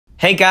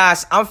Hey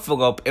guys, I'm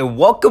Philip, and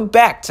welcome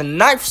back to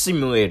Knife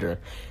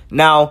Simulator.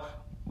 Now,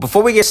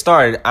 before we get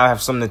started, I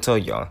have something to tell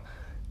y'all.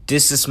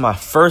 This is my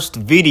first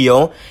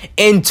video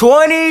in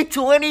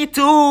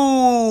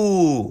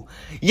 2022!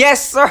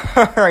 Yes, sir!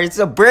 It's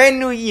a brand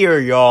new year,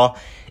 y'all.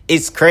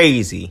 It's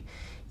crazy.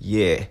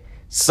 Yeah.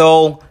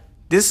 So,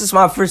 this is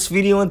my first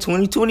video in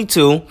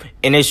 2022,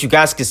 and as you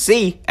guys can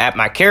see at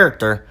my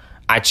character,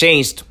 I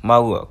changed my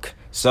look.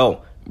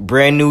 So,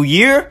 brand new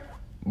year,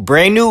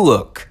 brand new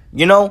look,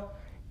 you know?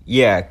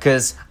 Yeah,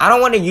 because I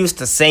don't want to use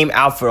the same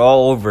outfit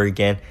all over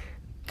again,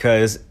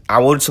 because I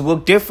want to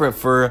look different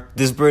for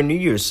this brand new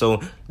year.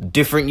 So,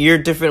 different year,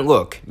 different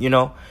look, you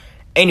know?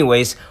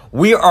 Anyways,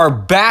 we are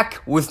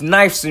back with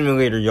Knife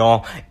Simulator,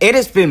 y'all. It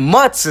has been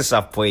months since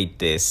I've played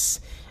this,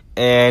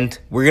 and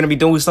we're going to be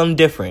doing something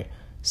different.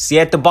 See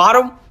at the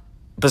bottom,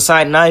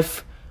 beside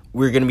knife,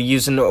 we're going to be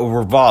using a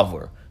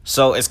revolver.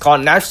 So, it's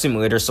called Knife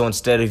Simulator, so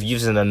instead of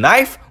using a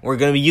knife, we're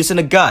going to be using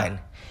a gun.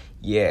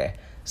 Yeah.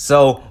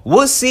 So,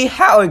 we'll see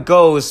how it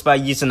goes by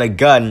using a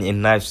gun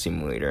in Knife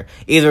Simulator.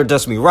 Either it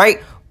does me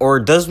right, or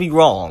it does me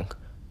wrong.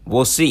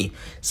 We'll see.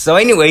 So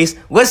anyways,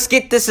 let's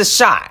get this a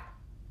shot.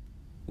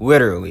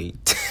 Literally.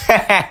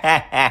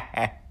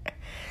 I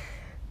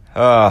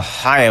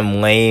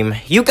am lame.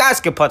 You guys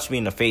can punch me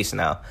in the face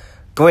now.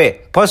 Go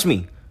ahead, punch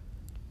me.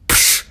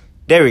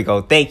 There we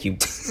go, thank you.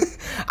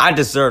 I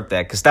deserved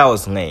that, because that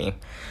was lame.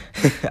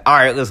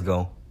 Alright, let's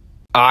go.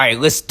 Alright,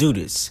 let's do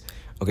this.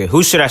 Okay,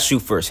 who should I shoot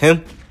first?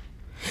 Him?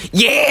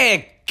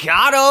 Yeah,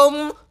 got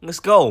him.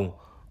 Let's go.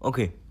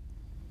 Okay.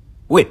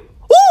 Wait.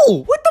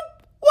 Ooh, what?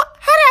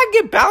 How did I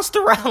get bounced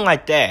around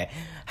like that?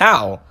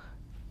 How?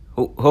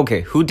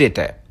 Okay, who did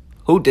that?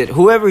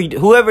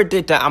 Whoever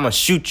did that, I'm gonna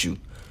shoot you.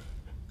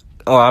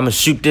 Oh, I'm gonna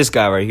shoot this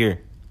guy right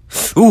here.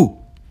 Ooh,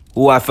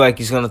 I feel like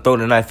he's gonna throw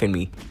the knife in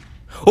me.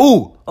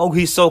 Ooh, oh,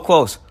 he's so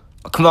close.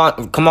 Come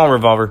on,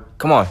 revolver.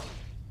 Come on.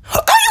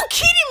 Are you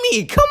kidding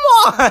me? Come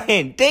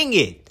on, dang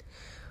it.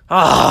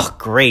 Oh,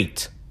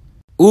 great.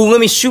 Ooh,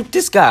 let me shoot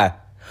this guy.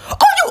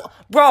 Oh,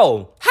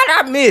 bro, how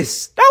did I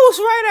miss? That was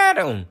right at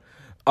him.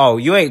 Oh,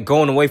 you ain't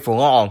going away for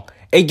long.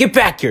 Hey, get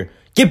back here.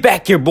 Get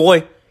back here,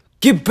 boy.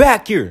 Get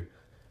back here.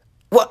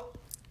 What?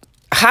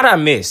 How did I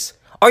miss?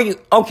 Are you?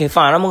 Okay,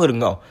 fine, I'm gonna let him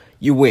go.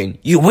 You win.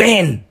 You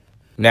win.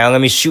 Now let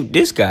me shoot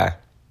this guy.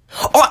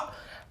 Oh,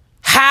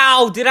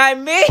 how did I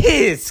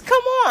miss?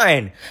 Come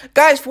on.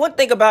 Guys, one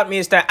thing about me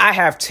is that I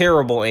have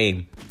terrible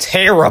aim.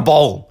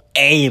 Terrible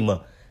aim.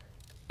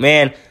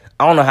 Man,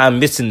 I don't know how I'm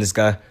missing this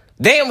guy.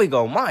 There we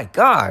go. My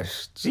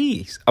gosh.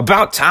 Jeez.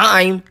 About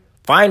time.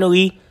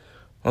 Finally.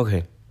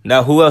 Okay.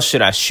 Now, who else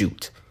should I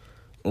shoot?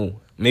 Oh,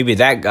 maybe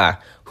that guy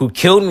who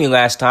killed me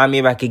last time.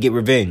 Maybe I could get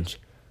revenge.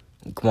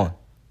 Come on.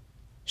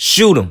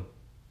 Shoot him.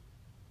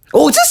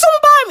 Oh, just someone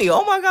by me.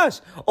 Oh, my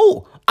gosh.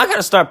 Oh, I got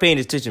to start paying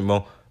attention,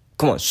 bro.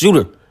 Come on. Shoot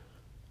her.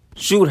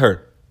 Shoot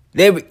her.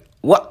 There we...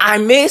 What? I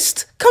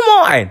missed? Come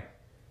on.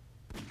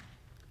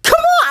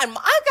 Come on.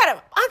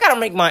 I gotta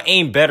make my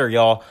aim better,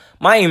 y'all.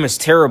 My aim is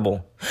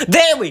terrible.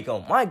 There we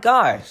go. My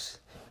gosh.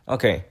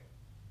 Okay.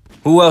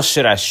 Who else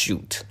should I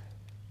shoot?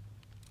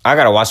 I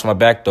gotta watch my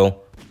back,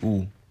 though.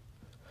 Ooh.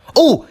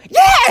 Oh,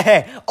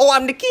 yeah! Oh,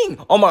 I'm the king.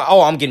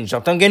 Oh, I'm getting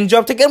jumped. Oh, I'm getting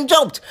jumped. Oh, I'm getting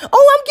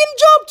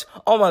jumped.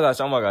 Oh, my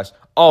gosh.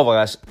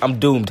 I'm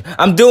doomed.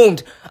 Dang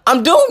it.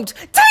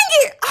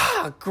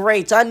 Ah,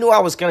 great. I knew I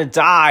was gonna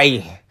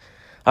die.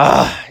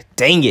 Ah,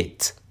 dang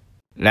it.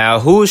 Now,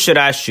 who should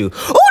I shoot? Oh,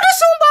 there's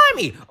someone by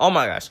me. Oh,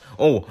 my gosh.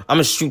 Oh, I'm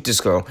gonna shoot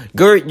this girl.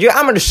 Girl, yeah,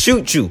 I'm gonna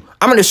shoot you.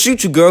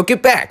 Girl.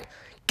 Get back.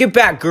 Get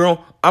back,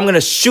 girl. I'm gonna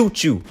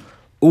shoot you.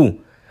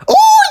 Ooh.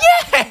 Oh,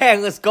 yeah.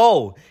 Let's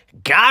go.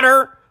 Got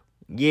her.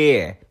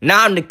 Yeah.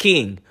 Now I'm the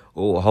king.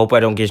 Oh, I hope I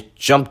don't get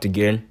jumped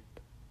again.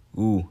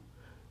 Ooh.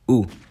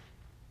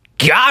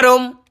 Got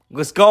him.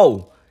 Let's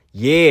go.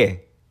 Yeah.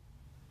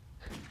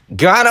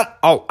 Got him.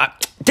 Oh,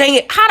 dang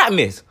it. How'd I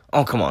miss?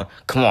 Oh, come on.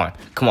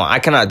 I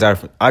cannot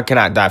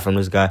die from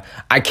this guy.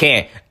 I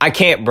can't,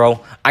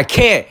 bro. I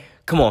can't.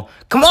 Come on.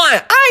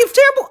 I am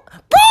terrible.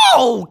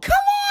 Bro, come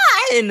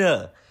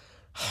on.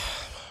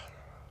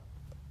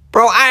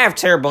 Bro, I have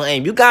terrible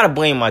aim. You gotta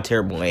blame my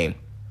terrible aim.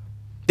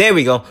 There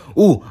we go.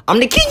 Ooh, I'm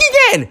the king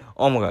again.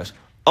 Oh, my gosh.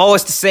 Oh,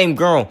 it's the same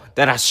girl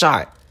that I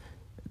shot.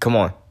 Come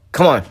on.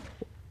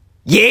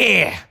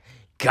 Yeah.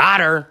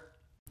 Got her.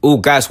 Ooh,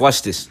 guys,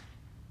 watch this.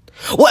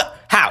 What?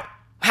 How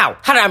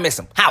did I miss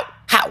him? How?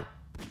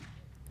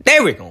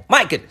 There we go.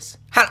 My goodness.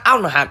 I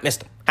don't know how I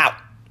missed him. How?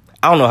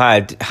 I don't know how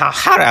did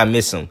I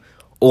miss him?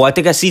 Oh, I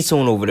think I see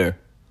someone over there.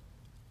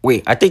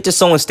 Wait, I think there's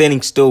someone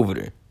standing still over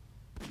there.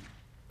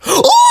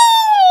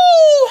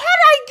 Oh, how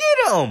did I get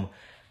him?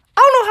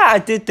 I don't know how I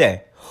did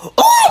that.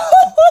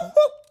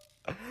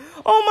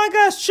 Oh my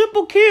gosh,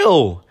 triple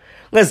kill.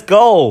 Let's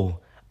go.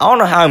 I don't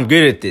know how I'm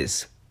good at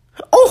this.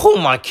 Oh, who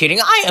am I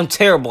kidding? I am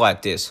terrible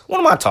at this. What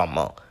am I talking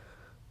about?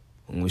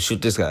 I'm gonna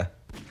shoot this guy.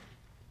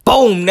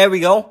 Boom, there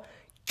we go.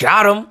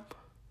 Got him.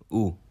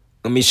 Ooh,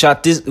 let me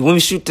shoot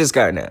this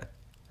guy now.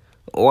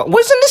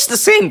 Wasn't this the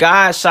same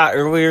guy I shot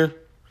earlier?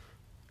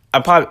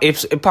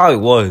 It probably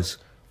was.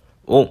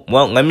 Oh,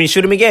 well, let me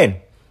shoot him again.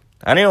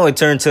 I didn't only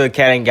turn into a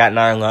cat and got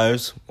 9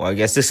 lives. Well, I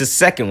guess this is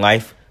second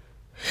life.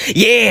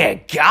 Yeah,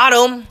 got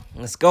him.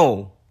 Let's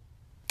go.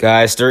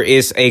 Guys, there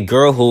is a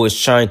girl who is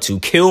trying to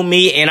kill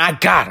me, and I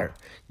got her.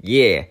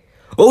 Yeah.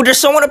 Oh, there's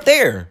someone up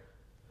there.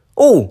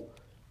 Oh,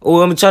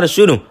 let me try to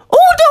shoot him.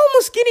 Oh, they're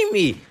almost getting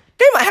me.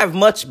 They might have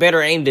much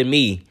better aim than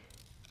me.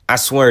 I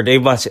swear, they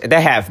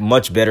have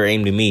much better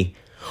aim than me.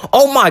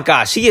 Oh, my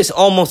gosh. He is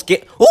almost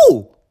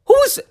Oh, who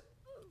is it?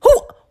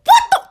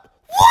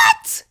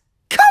 What?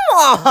 Come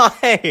on.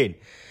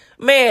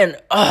 Man,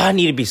 I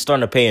need to be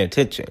starting to pay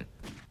attention.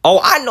 Oh,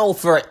 I know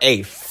for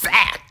a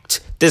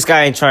fact this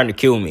guy ain't trying to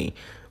kill me.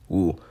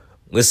 Ooh,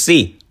 let's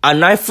see. A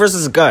knife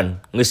versus a gun.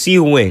 Let's see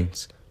who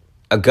wins.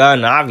 A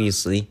gun,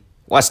 obviously.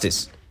 Watch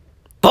this.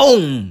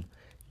 Boom.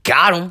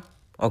 Got him.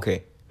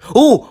 Okay.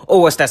 Oh,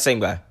 what's that same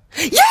guy? Yeah,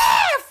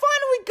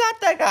 finally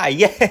got that guy.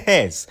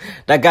 Yes.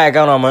 That guy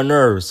got on my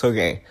nerves.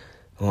 Okay.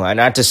 Oh,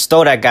 and I just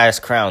stole that guy's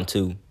crown,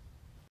 too.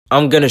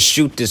 I'm gonna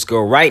shoot this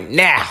girl right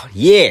now.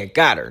 Yeah,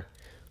 got her.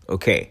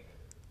 Okay.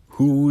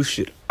 Who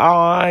should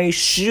I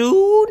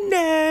shoot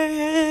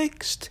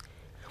next?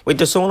 Wait,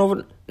 there's someone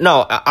over...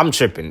 No, I'm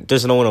tripping.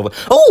 There's no one over...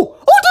 Oh,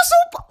 there's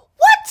someone...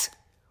 What?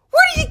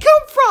 Where did he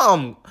come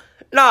from?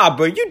 Nah,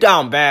 bro, you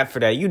down bad for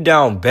that. You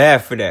down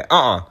bad for that.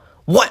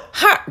 What?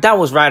 Ha! That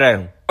was right at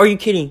him. Are you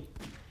kidding?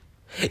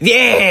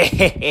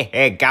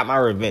 Yeah! Got my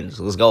revenge.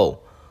 Let's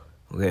go.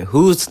 Okay,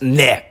 who's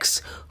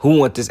next? Who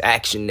wants this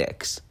action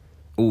next?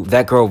 Ooh,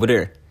 that girl over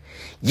there.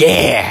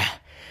 Yeah!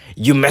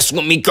 You mess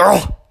with me,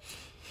 girl?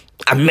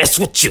 I mess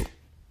with you.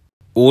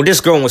 Ooh,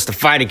 this girl wants to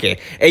fight again.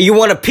 Hey, you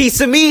want a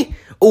piece of me?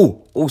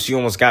 Ooh, she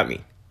almost got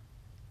me.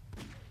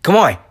 Come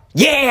on.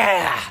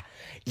 Yeah!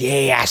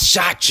 Yeah, I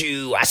shot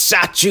you.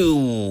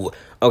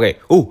 Okay,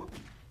 ooh,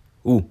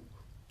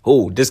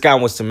 this guy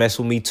wants to mess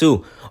with me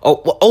too.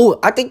 Oh,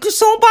 I think there's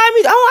someone by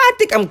me. Oh, I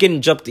think I'm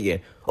getting jumped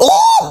again.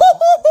 Oh,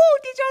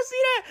 did y'all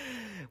see that?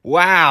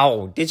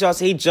 Wow, did y'all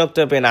see he jumped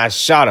up and I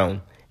shot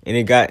him and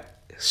he got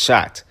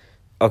shot.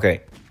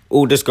 Okay,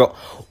 ooh, this girl.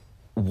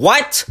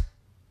 What?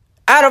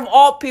 Out of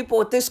all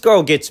people, this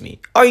girl gets me.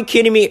 Are you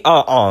kidding me?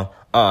 I'm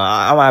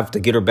gonna have to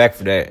get her back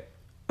for that.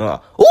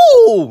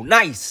 Ooh,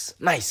 nice.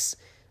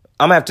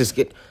 I'm gonna have to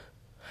get...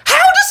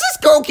 How does this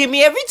girl get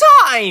me every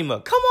time?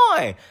 Come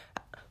on.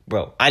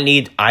 Bro, I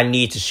need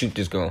to shoot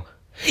this girl.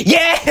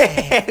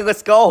 Yeah,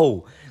 let's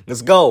go.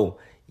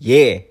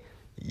 Yeah.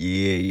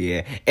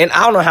 And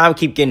I don't know how I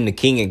keep getting the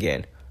king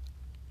again.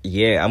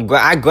 Yeah, I'm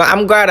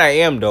glad I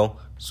am, though.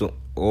 So,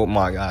 oh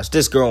my gosh,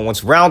 this girl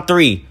wants round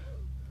 3.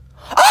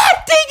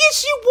 Ah, dang it,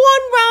 she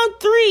won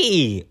round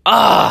 3.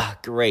 Ah,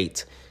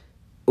 great.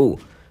 Ooh,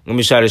 let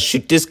me try to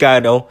shoot this guy,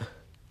 though.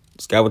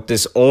 This guy with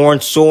this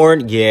orange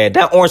sword. Yeah,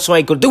 that orange sword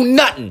ain't gonna do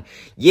nothing.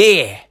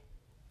 Yeah.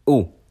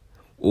 Ooh,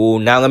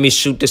 now let me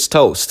shoot this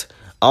toast.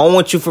 I don't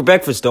want you for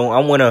breakfast, though. I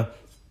want to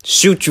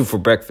shoot you for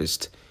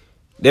breakfast.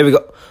 There we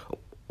go.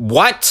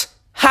 What?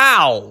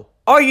 How?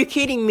 Are you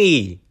kidding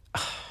me?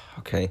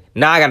 Okay,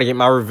 now I gotta get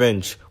my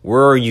revenge.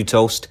 Where are you,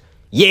 toast?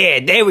 Yeah,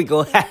 there we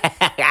go.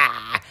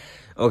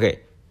 Okay.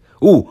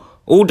 Ooh,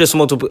 there's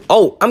multiple.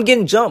 Oh, I'm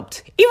getting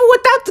jumped. Even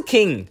without the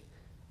king.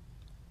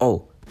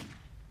 Oh.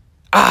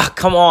 Ah,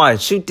 come on.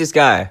 Shoot this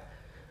guy.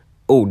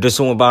 Oh, there's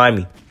someone behind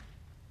me.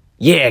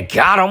 Yeah,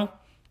 got him.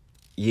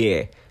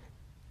 Yeah.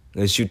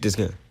 Let's shoot this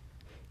guy.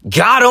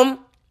 Got him.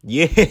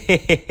 Yeah.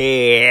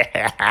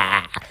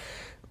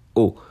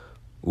 Oh.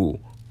 Let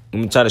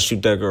me try to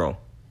shoot that girl.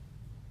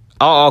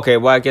 Oh, okay.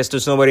 Well, I guess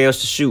there's nobody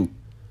else to shoot.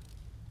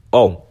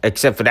 Oh,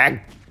 except for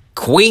that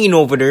queen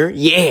over there.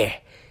 Yeah.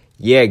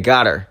 Yeah,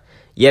 got her.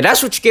 Yeah,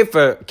 that's what you get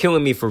for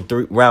killing me for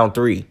round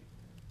 3.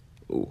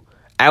 Ooh.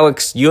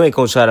 Alex, you ain't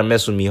gonna try to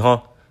mess with me,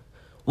 huh?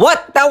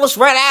 What? That was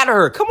right at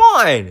her. Come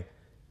on.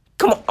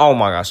 Oh,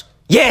 my gosh.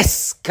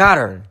 Yes, got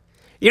her.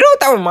 You know what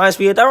that reminds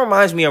me of? That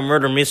reminds me of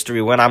Murder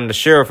Mystery when I'm the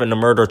sheriff and the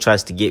murderer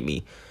tries to get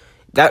me.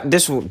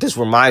 This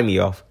remind me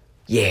of.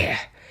 Yeah,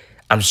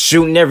 I'm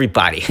shooting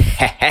everybody.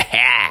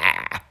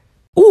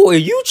 Ooh, are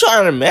you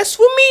trying to mess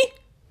with me?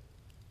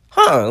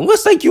 Huh,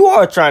 looks like you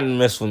are trying to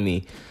mess with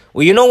me.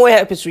 Well, you know what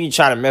happens when you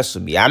try to mess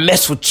with me? I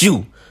mess with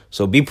you.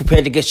 So be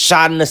prepared to get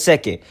shot in a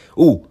second.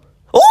 Ooh.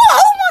 Oh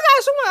my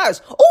gosh.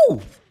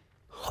 Oh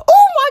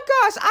my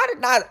gosh.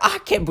 I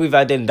can't believe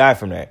I didn't die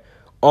from that.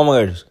 Oh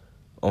my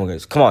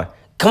goodness. Come on.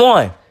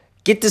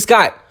 Get this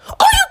guy.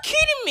 Are you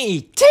kidding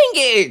me? Dang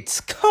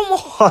it. Come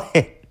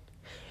on.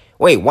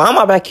 Wait, why am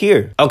I back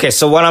here? Okay,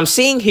 so what I'm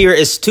seeing here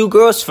is 2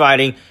 girls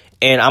fighting,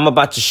 and I'm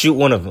about to shoot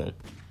one of them.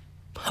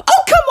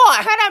 Oh, come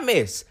on. How'd I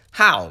miss?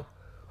 How?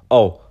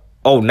 Oh,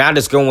 now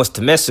this girl wants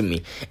to mess with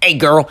me. Hey,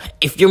 girl,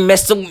 if you're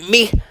messing with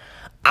me,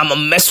 I'ma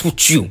mess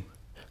with you.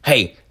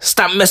 Hey,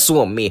 stop messing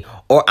with me,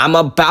 or I'm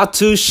about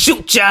to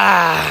shoot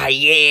ya.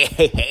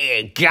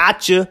 Yeah,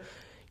 gotcha.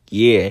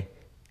 Yeah,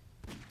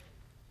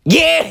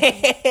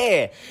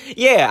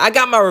 I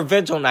got my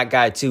revenge on that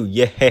guy, too.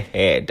 Yeah,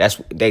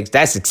 that's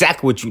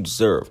exactly what you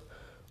deserve.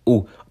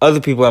 Ooh, other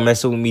people are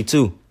messing with me,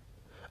 too.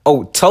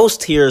 Oh,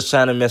 Toast here is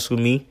trying to mess with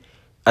me.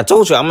 I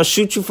told you, I'm going to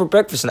shoot you for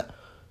breakfast now.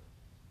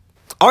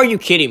 Are you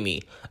kidding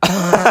me?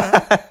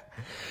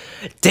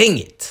 Dang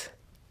it.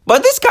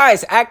 But this guy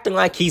is acting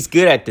like he's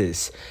good at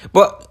this.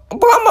 But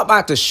I'm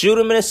about to shoot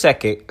him in a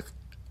second.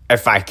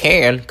 If I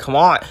can. Come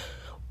on.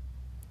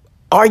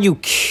 Are you...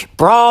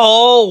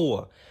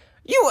 Bro.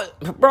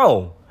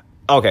 Bro.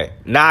 Okay.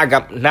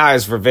 Now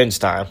it's revenge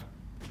time.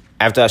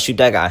 After I shoot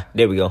that guy.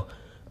 There we go.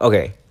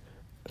 Okay.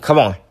 Come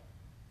on.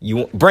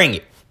 Bring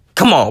it.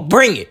 Come on.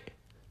 Bring it.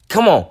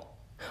 Come on.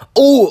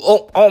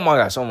 Oh my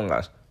gosh. Oh my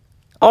gosh.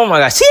 Oh my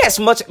gosh. He has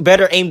much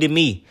better aim than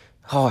me.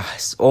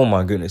 Oh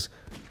my goodness.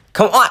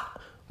 Come on.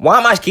 Why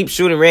am I keep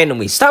shooting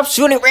randomly? Stop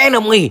shooting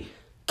randomly.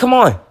 Come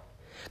on.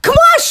 Come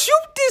on.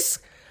 Shoot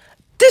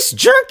this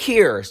jerk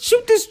here.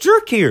 Shoot this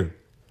jerk here.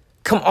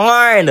 Come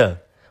on.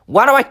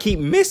 Why do I keep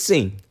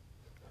missing?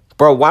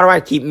 Bro, why do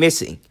I keep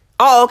missing?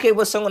 Oh, okay.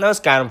 Well, someone else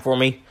got him for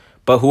me.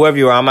 But whoever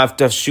you are, I'm going to have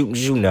to shoot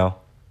you now.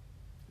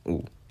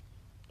 Ooh.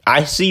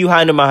 I see you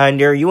hiding behind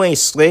there. You ain't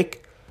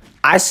slick.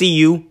 I see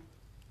you.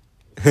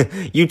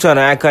 You trying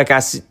to act like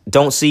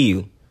don't see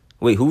you.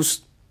 Wait,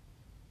 who's...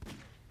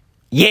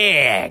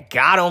 Yeah,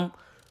 got him.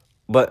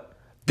 But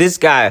this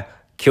guy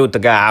killed the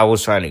guy I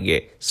was trying to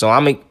get. So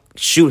I'm going to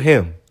shoot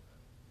him.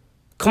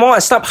 Come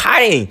on, stop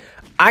hiding.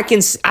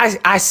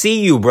 I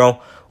see you, bro.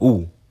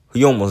 Ooh,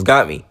 he almost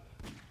got me.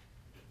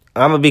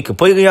 I'm going to be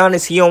completely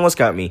honest. He almost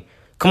got me.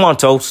 Come on,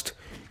 Toast.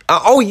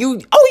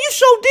 You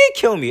sure did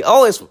kill me.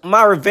 Oh, it's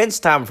my revenge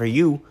time for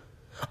you.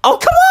 Oh,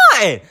 come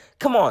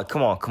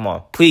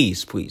on.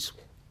 Please.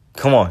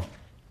 Come on.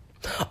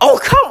 Oh,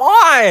 come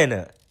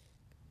on.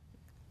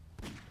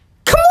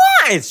 Come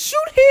on. Shoot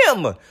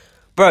him.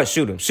 Bro,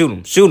 shoot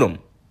him.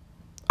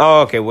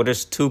 Oh, okay. Well,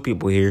 there's two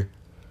people here.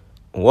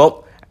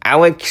 Well,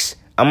 Alex,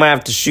 I'm going to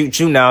have to shoot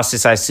you now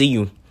since I see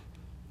you.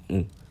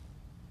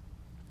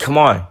 Come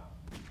on.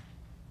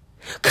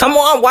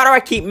 Why do I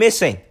keep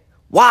missing?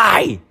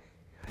 Why?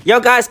 Y'all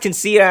guys can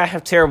see that I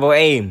have terrible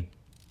aim.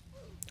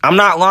 I'm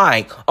not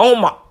lying. Oh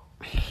my.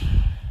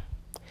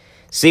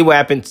 See what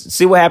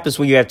happens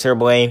when you have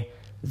terrible aim?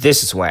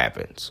 This is what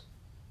happens.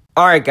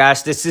 Alright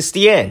guys, this is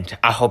the end.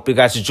 I hope you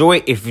guys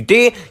enjoyed. If you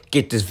did,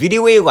 get this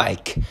video a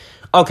like.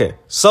 Okay,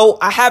 so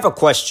I have a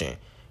question.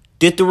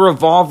 Did the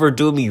revolver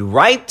do me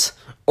right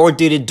or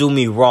did it do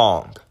me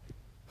wrong?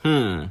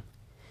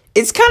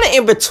 It's kind of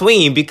in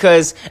between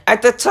because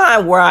at the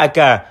time where I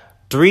got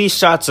 3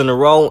 shots in a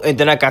row and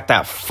then I got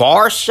that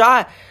far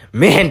shot,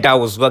 man, that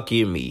was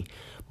lucky of me.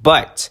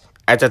 But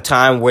at the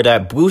time where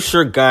that blue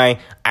shirt guy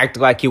acted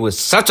like he was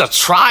such a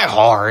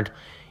tryhard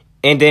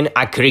and then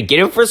I couldn't get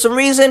him for some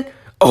reason,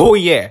 oh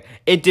yeah,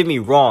 it did me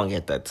wrong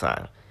at that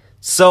time.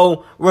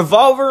 So,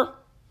 Revolver,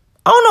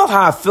 I don't know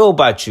how I feel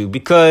about you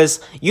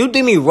because you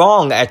did me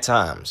wrong at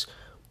times,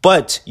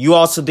 but you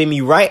also did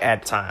me right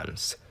at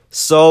times.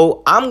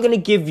 So, I will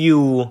give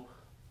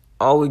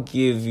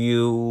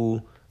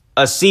you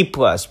a C+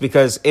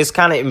 because it's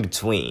kind of in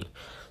between.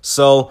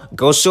 So,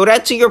 go show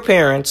that to your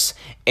parents,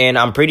 and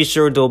I'm pretty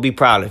sure they'll be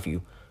proud of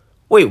you.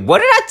 Wait,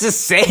 what did I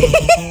just say?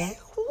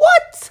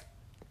 What?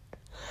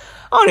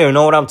 I don't even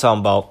know what I'm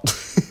talking about.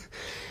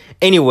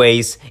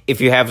 Anyways,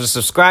 if you haven't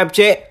subscribed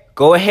yet,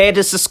 go ahead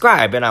and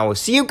subscribe, and I will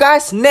see you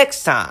guys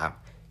next time.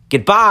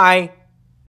 Goodbye.